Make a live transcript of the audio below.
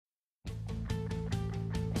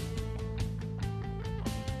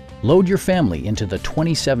Load your family into the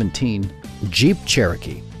 2017 Jeep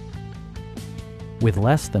Cherokee. With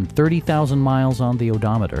less than 30,000 miles on the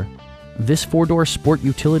odometer, this four-door sport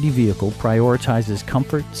utility vehicle prioritizes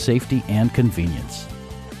comfort, safety, and convenience.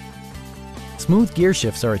 Smooth gear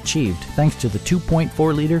shifts are achieved thanks to the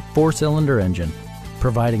 2.4-liter four-cylinder engine,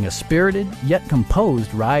 providing a spirited yet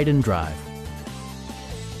composed ride and drive.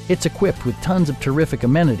 It's equipped with tons of terrific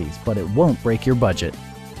amenities, but it won't break your budget,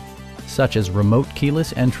 such as remote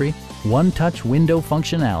keyless entry, one-touch window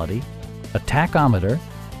functionality, a tachometer,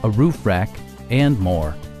 a roof rack, and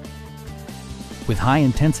more. With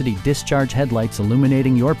high-intensity discharge headlights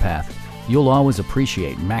illuminating your path, you'll always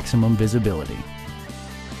appreciate maximum visibility.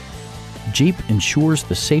 Jeep ensures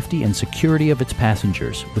the safety and security of its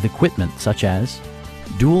passengers with equipment such as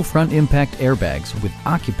dual front impact airbags with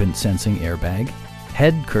occupant sensing airbag,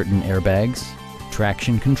 head curtain airbags,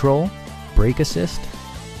 traction control, brake assist,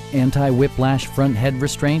 anti-whiplash front head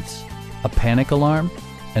restraints, a panic alarm,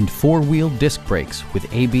 and four-wheel disc brakes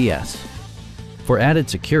with ABS. For added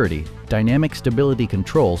security, dynamic stability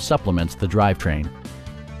control supplements the drivetrain.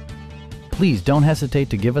 Please don't hesitate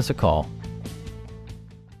to give us a call.